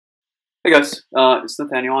Hey guys, it's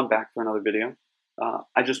Nathaniel. I'm back for another video.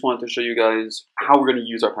 I just wanted to show you guys how we're going to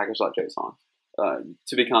use our package.json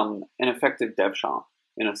to become an effective dev shop,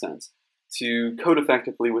 in a sense, to code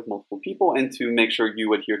effectively with multiple people and to make sure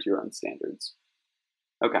you adhere to your own standards.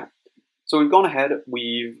 Okay, so we've gone ahead,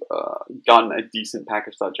 we've gotten a decent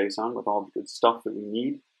package.json with all the good stuff that we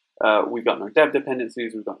need. We've gotten our dev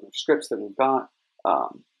dependencies, we've gotten our scripts that we've got.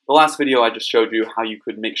 The last video I just showed you how you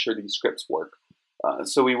could make sure these scripts work.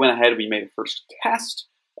 So we went ahead, we made a first test.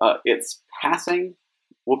 It's passing.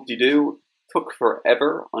 Whoop-de-doo. Took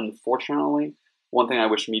forever, unfortunately. One thing I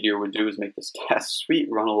wish Meteor would do is make this test suite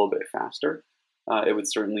run a little bit faster. It would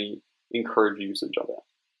certainly encourage usage of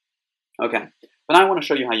it. Okay, but now I want to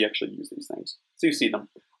show you how you actually use these things. So you see them.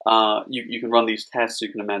 You can run these tests, so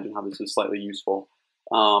you can imagine how this is slightly useful.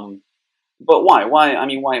 But why? Why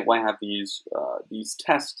have these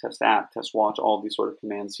test app, test watch, all these sort of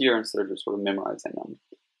commands here instead of just sort of memorizing them?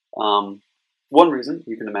 One reason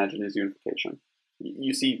you can imagine is unification.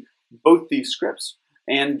 You see both these scripts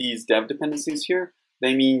and these dev dependencies here,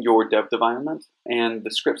 they mean your dev environment, and the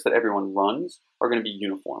scripts that everyone runs are going to be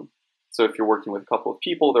uniform. So if you're working with a couple of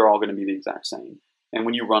people, they're all going to be the exact same. And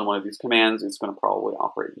when you run one of these commands, it's going to probably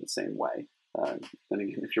operate in the same way. And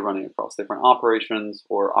again, if you're running across different operations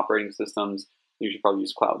or operating systems, you should probably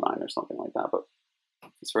use Cloud9 or something like that, but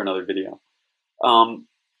it's for another video.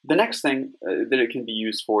 The next thing that it can be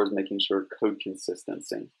used for is making sure code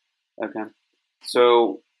consistency. Okay,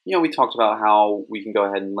 so we talked about how we can go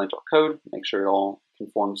ahead and lint our code, make sure it all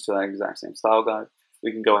conforms to that exact same style guide.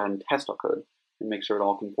 We can go ahead and test our code and make sure it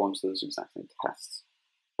all conforms to those exact same tests.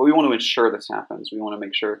 But we want to ensure this happens. We want to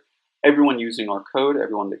make sure everyone using our code,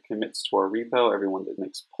 everyone that commits to our repo, everyone that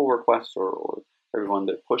makes pull requests, or everyone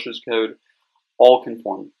that pushes code, all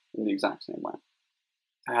conform in the exact same way.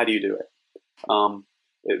 How do you do it?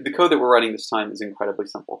 The code that we're writing this time is incredibly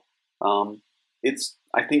simple. It's,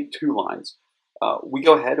 I think, 2 lines. We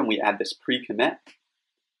go ahead and we add this pre-commit,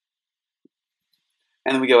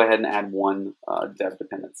 and then we go ahead and add one dev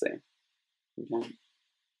dependency. Okay,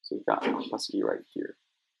 so we've got Husky right here.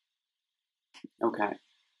 Okay.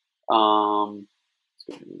 Let's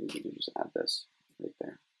go ahead and we can just add this right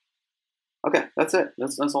there. Okay, that's it.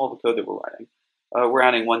 That's all the code that we're writing. We're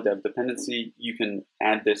adding one dev dependency. You can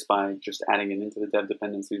add this by just adding it into the dev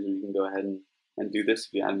dependencies, or you can go ahead and do this.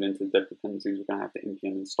 If you add it into the dev dependencies, we're going to have to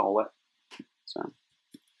npm install it. So,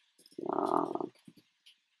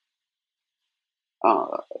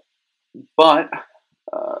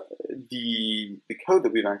 the code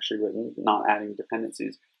that we've actually written, not adding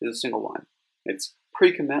dependencies, is a single line. It's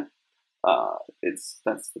pre-commit.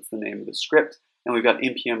 That's the name of the script, and we've got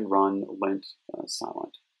npm run lint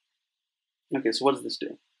silent. Okay, so what does this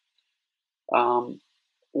do?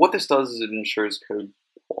 What this does is it ensures code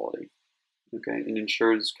quality. Okay, it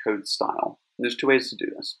ensures code style. And there's 2 ways to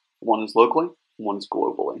do this. One is locally, one is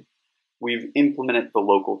globally. We've implemented the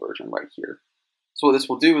local version right here. So what this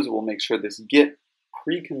will do is it will make sure this git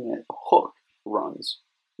pre-commit hook runs.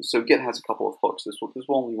 So Git has a couple of hooks. This will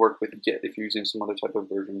only work with Git. If you're using some other type of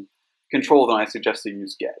version control, then I suggest you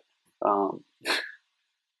use Git.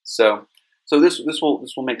 So this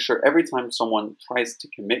will make sure every time someone tries to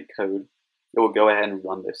commit code, it will go ahead and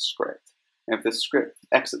run this script. And if this script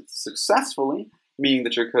exits successfully, meaning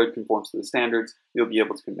that your code conforms to the standards, you'll be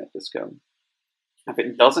able to commit this code. If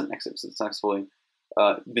it doesn't exit successfully,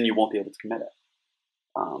 then you won't be able to commit it.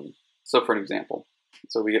 So for an example,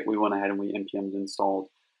 so we went ahead and we npm installed.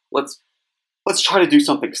 Let's try to do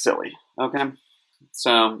something silly, okay?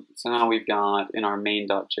 So now we've got in our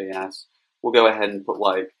main.js, we'll go ahead and put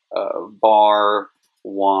like var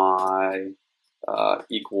y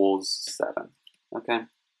equals 7, okay?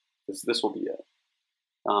 This will be it.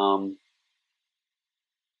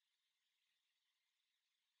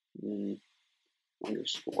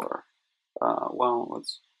 Underscore. Well,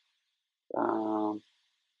 let's.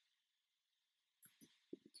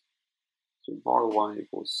 So var y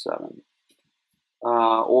equals 7.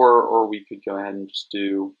 Or we could go ahead and just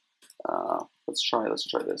do, let's try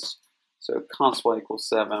this. So const y equals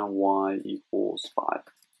 7, y equals 5.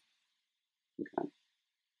 Okay.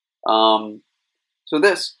 So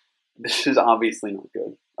this is obviously not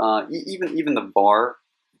good. Even the var,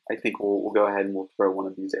 I think we'll go ahead and we'll throw one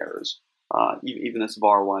of these errors. Even this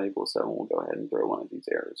var y equals 7, we'll go ahead and throw one of these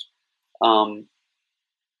errors.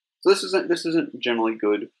 So this isn't generally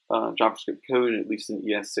good JavaScript code, at least in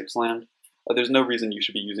ES6 land. There's no reason you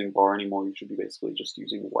should be using var anymore. You should be basically just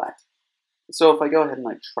using let. So if I go ahead and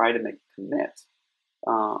I try to make a commit,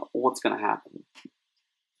 what's going to happen?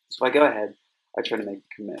 So if I go ahead, I try to make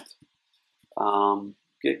a commit.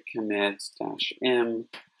 git commit -m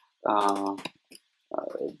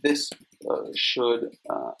this should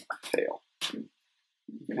fail.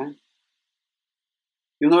 Okay.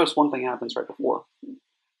 You'll notice one thing happens right before.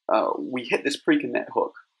 We hit this pre-commit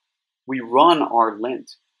hook. We run our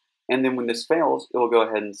lint, and then when this fails, it'll go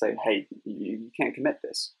ahead and say, "Hey, you can't commit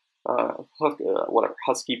this. Whatever,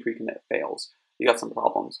 Husky pre-commit fails. You got some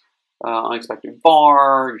problems. Unexpected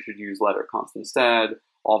var. You should use letter const instead.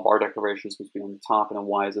 All var declarations must be on the top, and then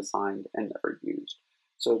y is assigned and never used."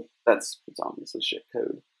 So it's obviously shit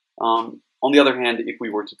code. On the other hand, if we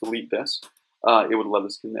were to delete this, it would let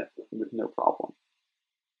us commit with no problem.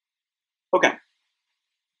 Okay,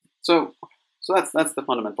 so that's the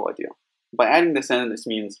fundamental idea. By adding this in, this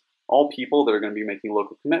means all people that are going to be making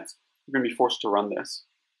local commits are going to be forced to run this.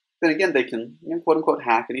 Then again, they can, quote unquote,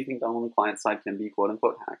 hack. Anything done on the client side can be quote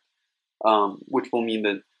unquote hacked, which will mean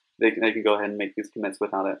that they can go ahead and make these commits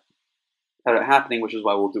without it happening, which is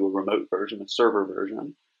why we'll do a remote version, a server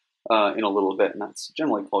version, in a little bit, and that's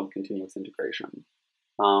generally called continuous integration.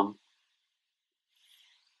 But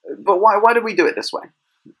why did we do it this way?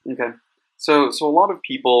 Okay, so a lot of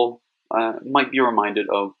people might be reminded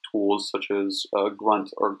of tools such as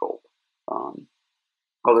grunt or gulp,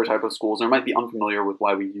 other type of schools, or might be unfamiliar with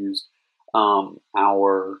why we used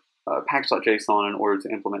our package.json in order to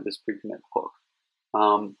implement this pre-commit hook.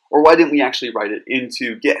 Or why didn't we actually write it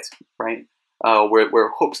into Git, right? Where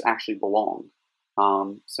hooks actually belong.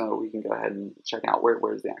 So we can go ahead and check out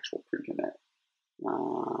where's the actual pre-commit.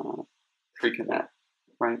 Pre-commit,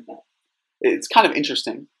 right? It's kind of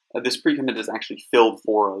interesting. This pre-commit is actually filled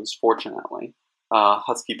for us, fortunately.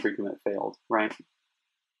 Husky pre-commit failed, right?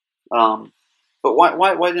 But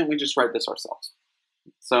why didn't we just write this ourselves?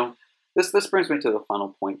 So this brings me to the final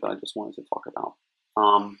point that I just wanted to talk about.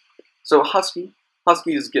 So Husky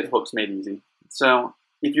is Git hooks made easy. So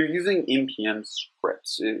if you're using Npm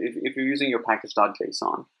scripts, if you're using your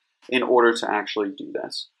package.json in order to actually do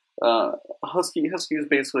this, Husky is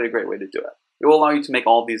basically a great way to do it. It will allow you to make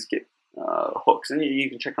all these Git hooks, and you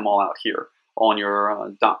can check them all out here on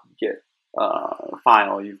your .git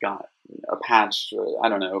file. You've got a patch, I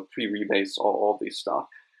don't know, pre-rebase, all these stuff.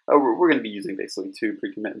 We're going to be using basically two,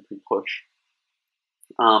 pre-commit and pre-push.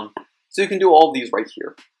 So you can do all of these right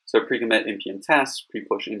here. So pre-commit npm test,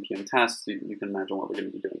 pre-push npm test. You can imagine what we're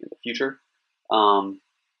going to be doing in the future.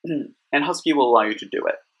 And Husky will allow you to do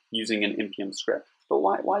it using an npm script. But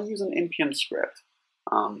why use an npm script?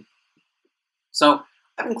 So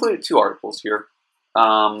I've included two articles here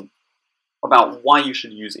about why you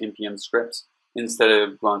should use npm scripts instead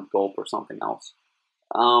of grunt, gulp, or something else.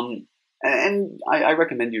 And I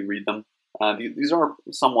recommend you read them. These are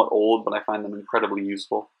somewhat old, but I find them incredibly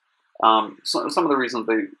useful. So some of the reasons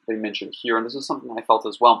they mentioned here, and this is something I felt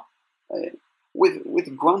as well,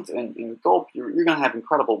 with grunt and gulp, you're going to have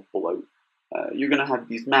incredible bloat. You're going to have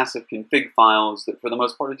these massive config files that, for the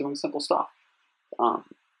most part, are doing simple stuff.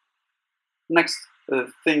 Next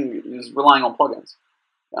thing is relying on plugins.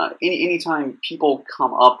 Anytime people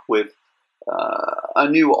come up with a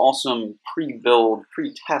new awesome pre-build,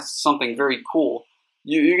 pre-test, something very cool,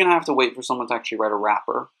 you're going to have to wait for someone to actually write a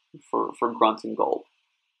wrapper for grunt and gulp.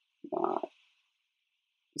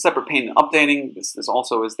 Separate pane and updating, this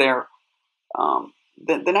also is there.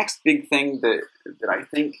 The next big thing that I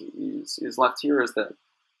think is left here is that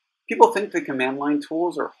people think the command line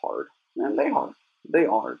tools are hard, and they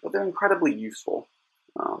are, but they're incredibly useful.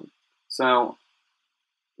 So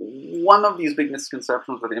one of these big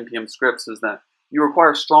misconceptions with npm scripts is that you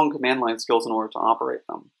require strong command line skills in order to operate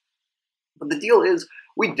them. But the deal is,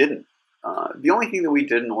 we didn't. The only thing that we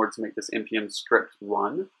did in order to make this npm script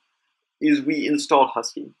run is we installed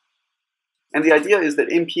Husky. And the idea is that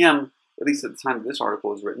npm, at least at the time this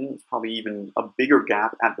article was written, it's probably even a bigger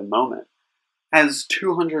gap at the moment, has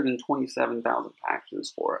 227,000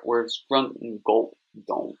 packages for it, whereas grunt and gulp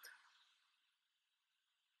don't.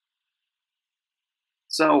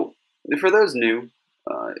 So, for those new,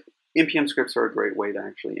 npm scripts are a great way to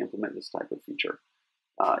actually implement this type of feature.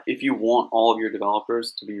 If you want all of your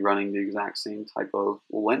developers to be running the exact same type of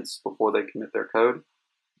lints before they commit their code,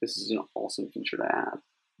 this is an awesome feature to add.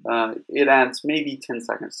 It adds maybe 10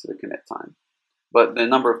 seconds to the commit time. But the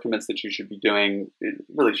number of commits that you should be doing, it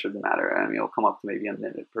really shouldn't matter. I mean, it'll come up to maybe a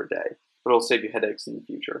minute per day. But it'll save you headaches in the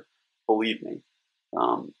future, believe me.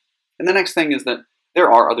 And the next thing is that there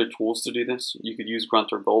are other tools to do this. You could use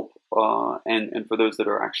grunt or gulp. And for those that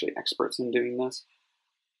are actually experts in doing this,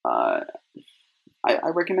 I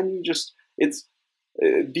recommend you just,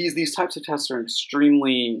 these types of tests are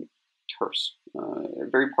extremely terse,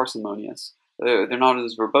 very parsimonious. They're not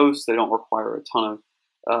as verbose, they don't require a ton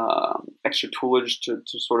of extra toolage to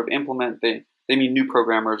sort of implement. They mean new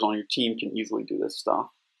programmers on your team can easily do this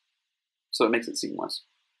stuff. So it makes it seamless.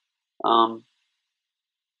 So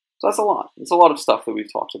that's a lot. It's a lot of stuff that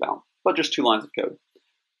we've talked about, but just 2 lines of code.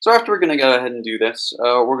 So after we're going to go ahead and do this,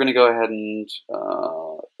 we're going to go ahead and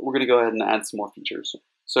add some more features.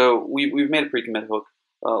 So we've made a pre-commit hook.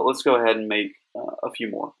 Let's go ahead and make a few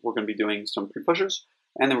more. We're going to be doing some pre-pushes,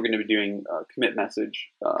 and then we're going to be doing commit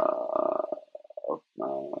message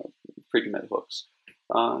pre-commit hooks.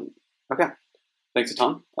 Okay, thanks a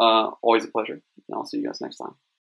ton. Always a pleasure, and I'll see you guys next time.